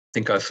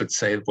think I should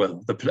say,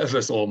 well, the pleasure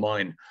is all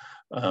mine.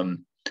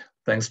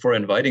 Thanks for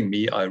inviting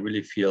me. I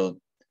really feel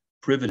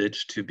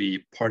privileged to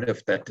be part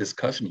of that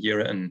discussion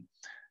here. And,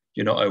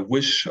 you know, I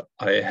wish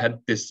I had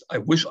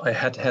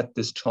had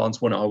this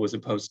chance when I was a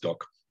postdoc.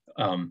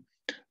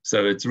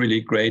 So it's really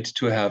great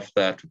to have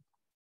that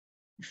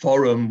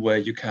forum where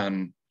you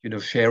can, you know,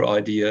 share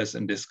ideas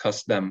and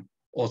discuss them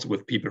also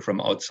with people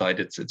from outside.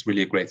 It's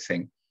really a great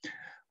thing.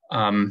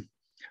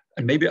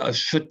 And maybe I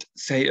should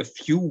say a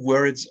few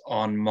words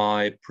on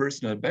my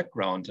personal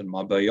background and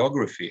my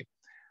biography.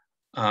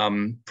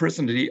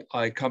 Personally,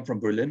 I come from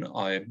Berlin.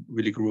 I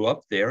really grew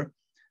up there.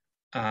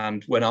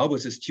 And when I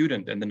was a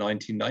student in the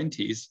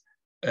 1990s,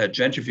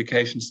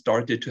 gentrification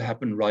started to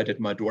happen right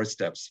at my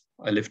doorsteps.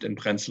 I lived in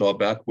Prenzlauer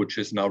Berg, which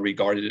is now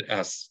regarded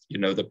as, you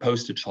know, the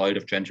poster child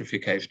of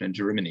gentrification in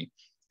Germany.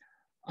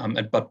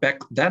 But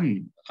back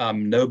then,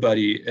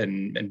 nobody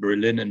in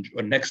Berlin,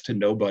 or next to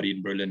nobody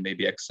in Berlin,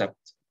 maybe except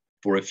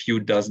for a few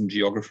dozen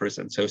geographers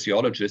and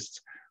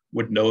sociologists,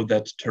 would know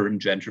that term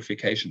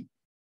gentrification.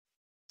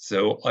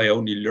 So I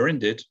only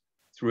learned it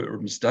through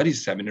urban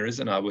studies seminars,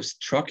 and I was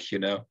struck, you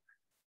know,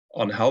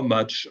 on how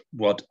much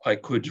what I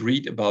could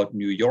read about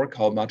New York,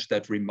 how much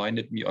that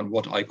reminded me on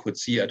what I could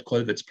see at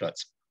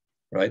Kollwitzplatz,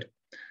 right?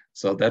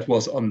 So that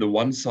was on the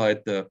one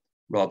side, the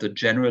rather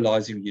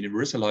generalizing,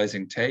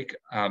 universalizing take,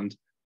 and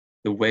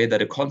the way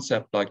that a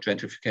concept like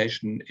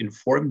gentrification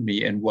informed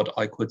me in what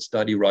I could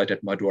study right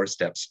at my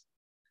doorsteps.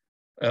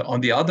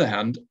 On the other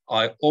hand,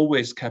 I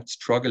always kept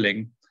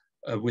struggling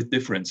with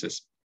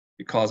differences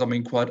because, I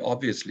mean, quite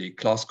obviously,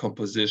 class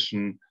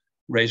composition,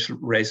 race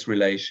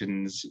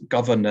relations,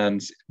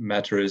 governance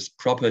matters,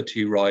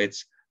 property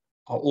rights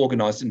are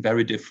organized in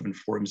very different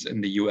forms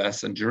in the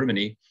US and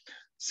Germany.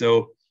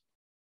 So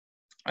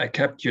I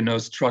kept, you know,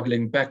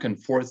 struggling back and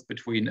forth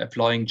between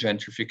applying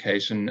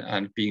gentrification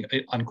and being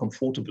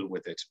uncomfortable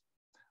with it.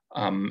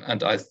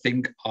 And I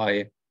think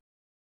I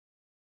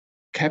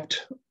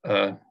kept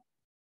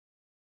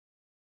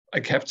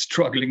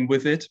struggling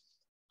with it.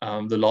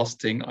 The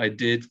last thing I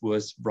did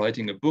was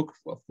writing a book,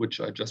 of which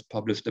I just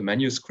published a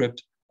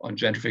manuscript on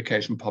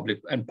gentrification,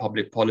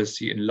 public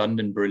policy in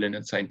London, Berlin,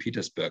 and St.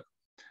 Petersburg,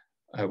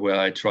 where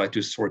I tried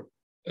to sort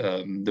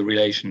the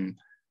relation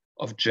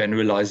of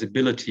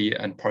generalizability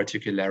and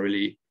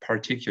particularity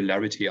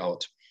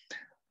out.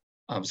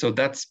 So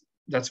that's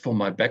for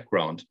my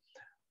background.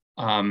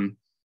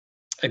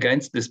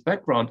 Against this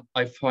background,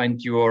 I find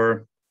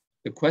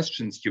the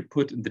questions you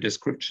put in the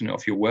description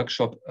of your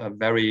workshop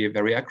very,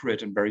 very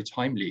accurate and very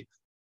timely.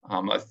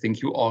 I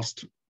think you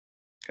asked,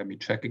 let me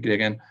check it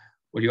again.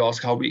 Well, you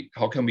asked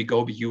how can we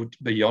go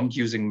beyond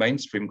using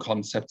mainstream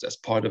concepts as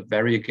part of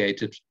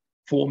variegated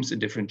forms in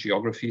different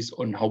geographies,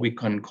 and how we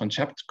can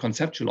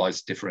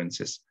conceptualize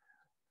differences.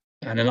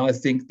 And then I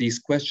think these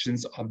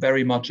questions are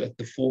very much at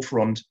the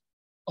forefront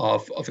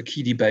of a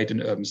key debate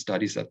in urban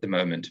studies at the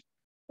moment.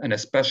 And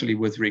especially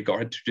with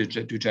regard to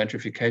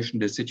gentrification,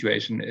 the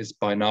situation is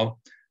by now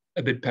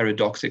a bit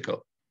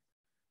paradoxical.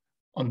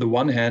 On the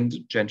one hand,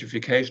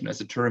 gentrification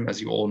as a term,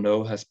 as you all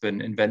know, has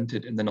been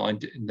invented in the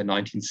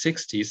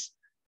 1960s.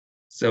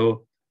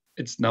 So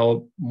it's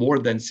now more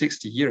than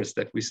 60 years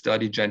that we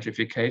study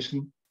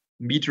gentrification.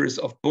 Meters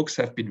of books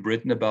have been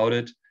written about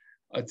it.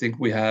 I think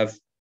we have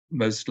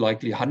most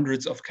likely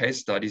hundreds of case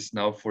studies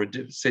now for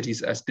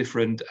cities as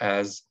different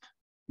as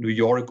New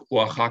York,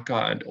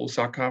 Oaxaca, and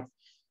Osaka.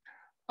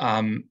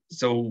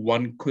 So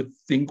one could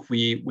think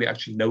we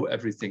actually know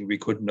everything we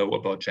could know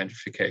about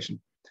gentrification.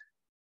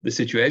 The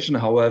situation,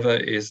 however,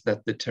 is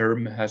that the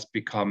term has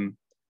become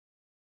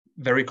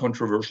very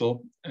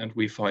controversial, and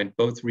we find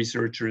both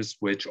researchers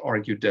which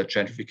argue that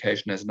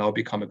gentrification has now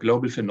become a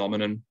global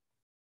phenomenon,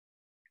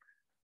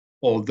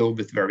 although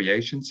with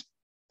variations,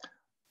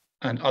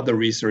 and other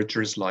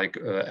researchers like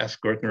Ash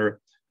Gertner,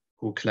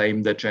 who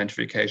claim that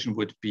gentrification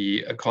would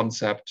be a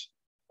concept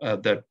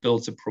that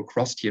builds a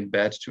Procrustean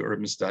bed to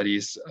urban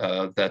studies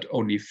that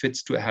only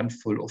fits to a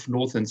handful of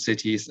northern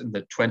cities in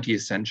the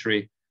 20th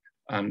century.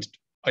 And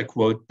I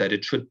quote that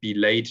it should be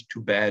laid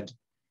to bed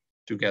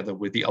together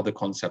with the other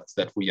concepts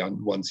that we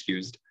once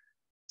used.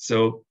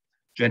 So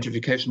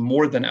gentrification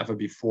more than ever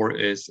before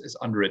is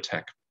under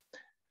attack.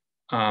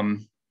 I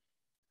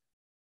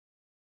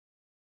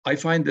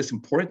find this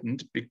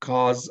important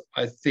because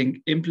I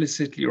think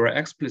implicitly or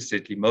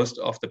explicitly, most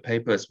of the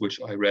papers which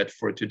I read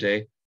for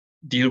today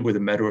deal with the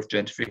matter of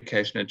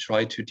gentrification and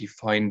try to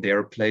define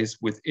their place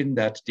within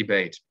that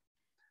debate.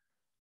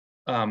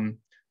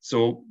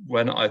 So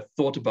when I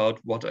thought about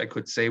what I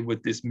could say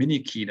with this mini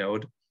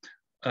keynote,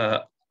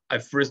 I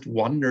first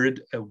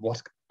wondered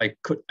what I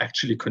could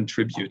actually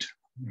contribute.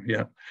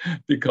 Yeah,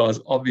 because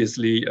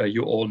obviously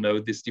you all know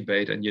this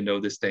debate and you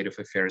know the state of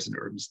affairs in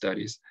urban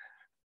studies.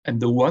 And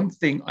the one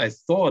thing I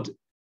thought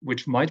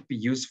which might be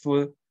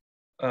useful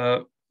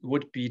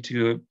would be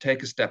to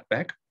take a step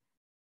back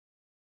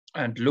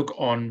and look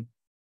on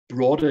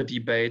broader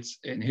debates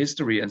in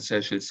history and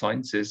social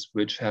sciences,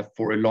 which have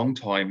for a long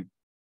time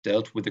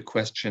dealt with the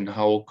question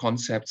how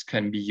concepts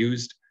can be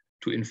used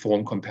to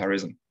inform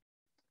comparison.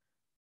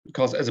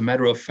 because as a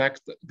matter of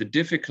fact, the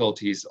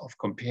difficulties of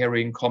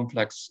comparing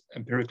complex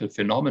empirical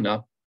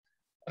phenomena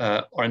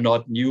are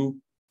not new,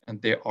 and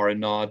they are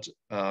not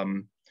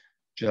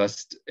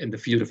just in the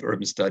field of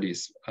urban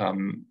studies.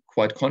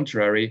 Quite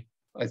contrary,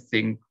 I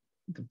think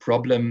the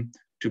problem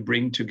to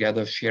bring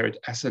together shared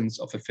essence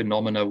of a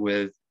phenomena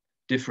with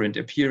different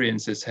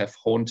appearances have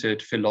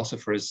haunted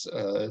philosophers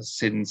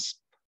since,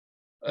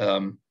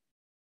 well,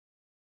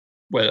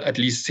 at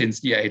least since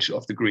the age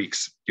of the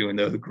Greeks,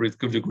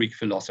 the Greek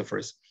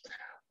philosophers.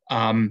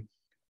 And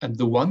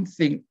the one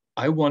thing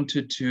I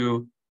wanted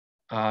to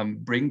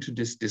bring to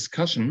this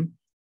discussion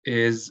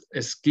is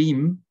a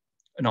scheme,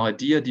 an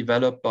idea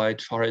developed by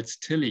Charles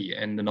Tilly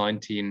in the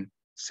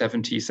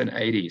 1970s and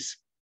 80s.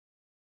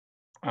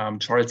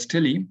 Charles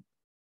Tilly,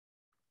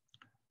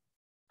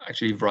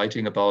 actually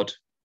writing about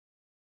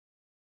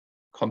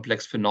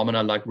complex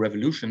phenomena like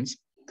revolutions,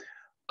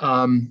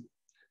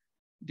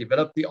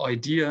 developed the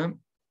idea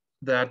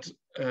that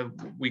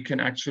we can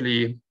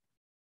actually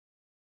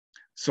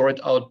sort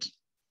out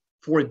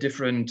 4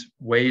 different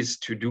ways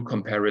to do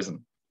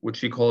comparison,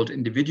 which he called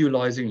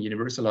individualizing,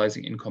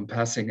 universalizing,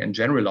 encompassing, and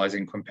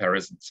generalizing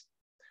comparisons.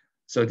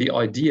 So the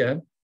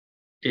idea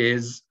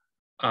is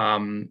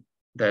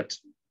that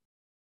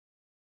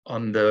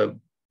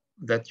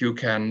you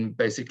can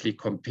basically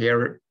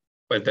compare,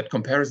 well, that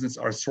comparisons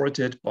are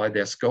sorted by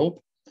their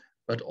scope,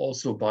 but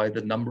also by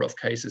the number of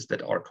cases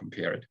that are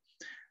compared.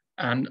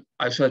 And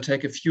I shall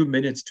take a few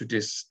minutes to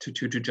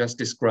just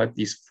describe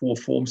these 4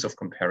 forms of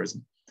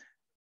comparison.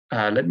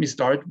 Let me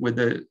start with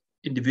the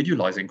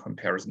individualizing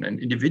comparison.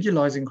 And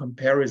individualizing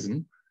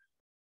comparison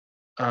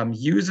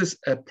uses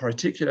a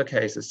particular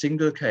case, a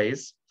single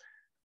case,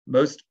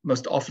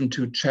 most often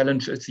to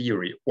challenge a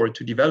theory or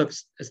to develop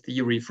a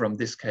theory from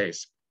this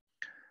case.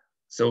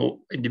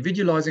 So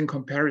individualizing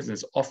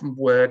comparisons often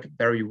work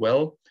very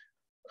well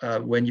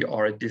when you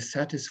are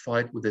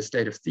dissatisfied with the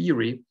state of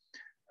theory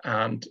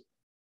and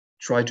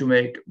try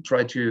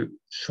to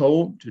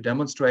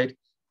demonstrate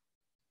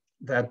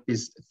that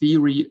this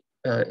theory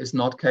is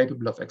not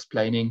capable of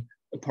explaining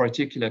a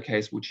particular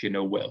case which you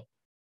know well.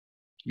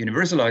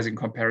 Universalizing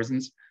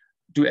comparisons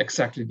do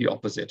exactly the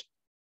opposite.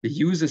 They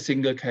use a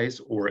single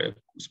case or a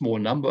small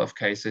number of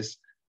cases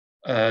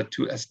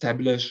to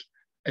establish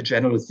a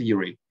general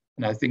theory.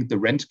 And I think the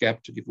rent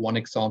gap, to give one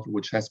example,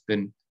 which has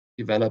been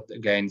developed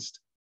against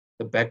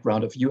the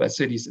background of US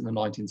cities in the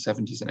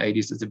 1970s and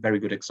 80s, is a very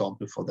good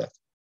example for that.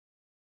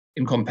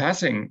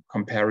 Encompassing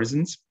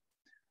comparisons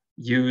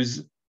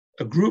use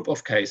a group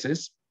of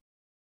cases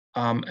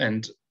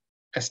and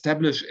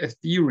establish a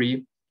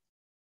theory.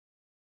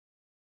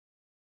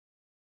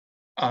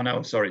 Oh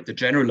no, sorry, the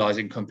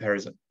generalizing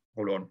comparison.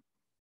 Hold on,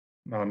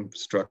 I'm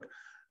struck.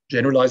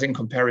 Generalizing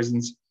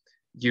comparisons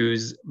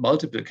use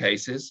multiple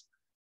cases,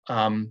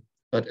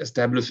 but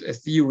establish a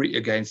theory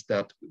against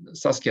that.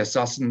 Saskia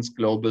Sassen's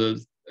global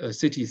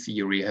city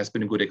theory has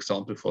been a good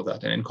example for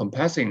that. And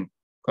encompassing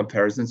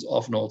comparisons,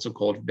 often also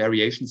called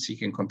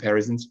variation-seeking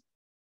comparisons,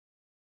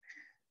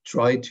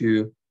 try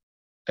to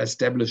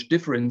establish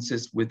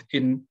differences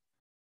within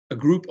a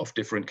group of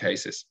different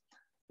cases.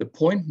 The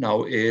point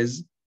now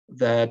is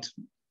that,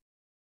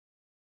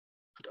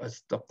 I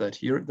stop that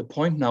here. The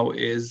point now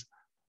is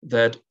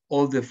that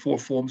all the 4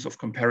 forms of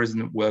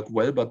comparison work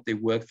well, but they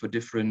work for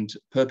different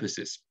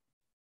purposes,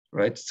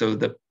 right? So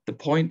the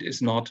point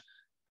is not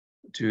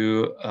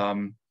to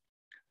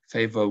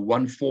favor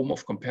one form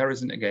of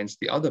comparison against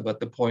the other, but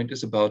the point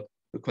is about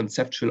the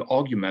conceptual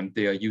argument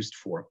they are used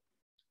for.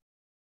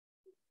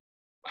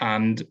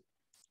 And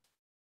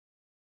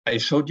I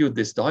showed you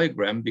this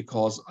diagram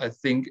because I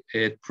think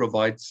it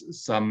provides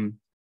some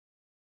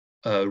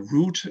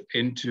route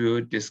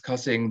into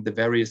discussing the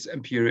various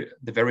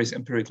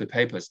empirical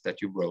papers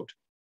that you wrote.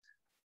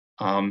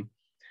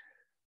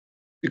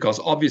 Because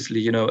obviously,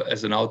 you know,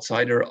 as an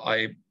outsider,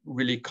 I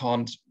really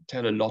can't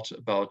tell a lot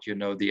about, you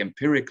know, the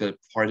empirical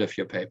part of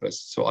your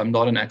papers. So I'm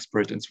not an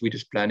expert in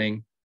Swedish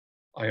planning.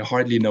 I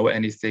hardly know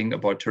anything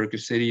about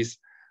Turkish cities.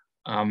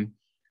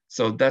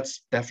 So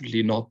that's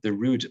definitely not the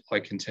route I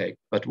can take.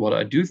 But what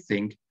I do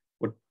think,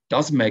 what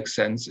does make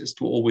sense is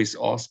to always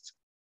ask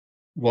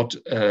what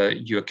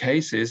your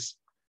cases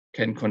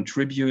can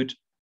contribute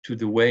to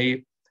the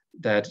way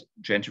that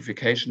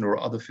gentrification or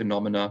other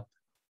phenomena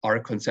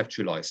are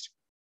conceptualized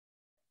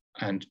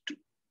and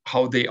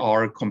how they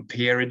are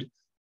compared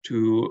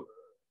to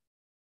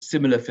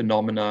similar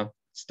phenomena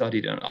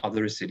studied in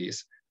other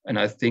cities. And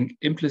I think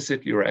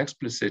implicitly or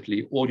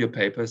explicitly, all your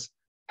papers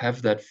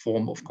have that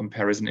form of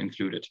comparison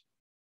included.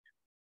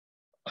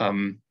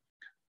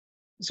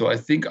 So I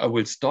think I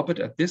will stop it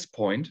at this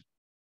point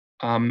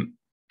and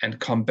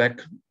come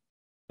back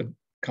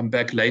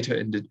later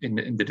in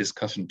the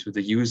discussion to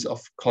the use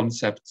of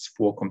concepts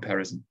for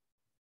comparison.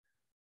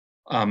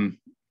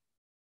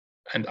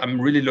 And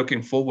I'm really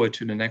looking forward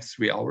to the next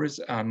 3 hours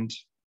and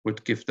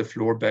would give the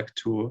floor back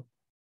to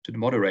the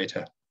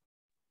moderator.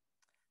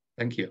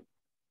 Thank you.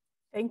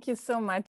 Thank you so much.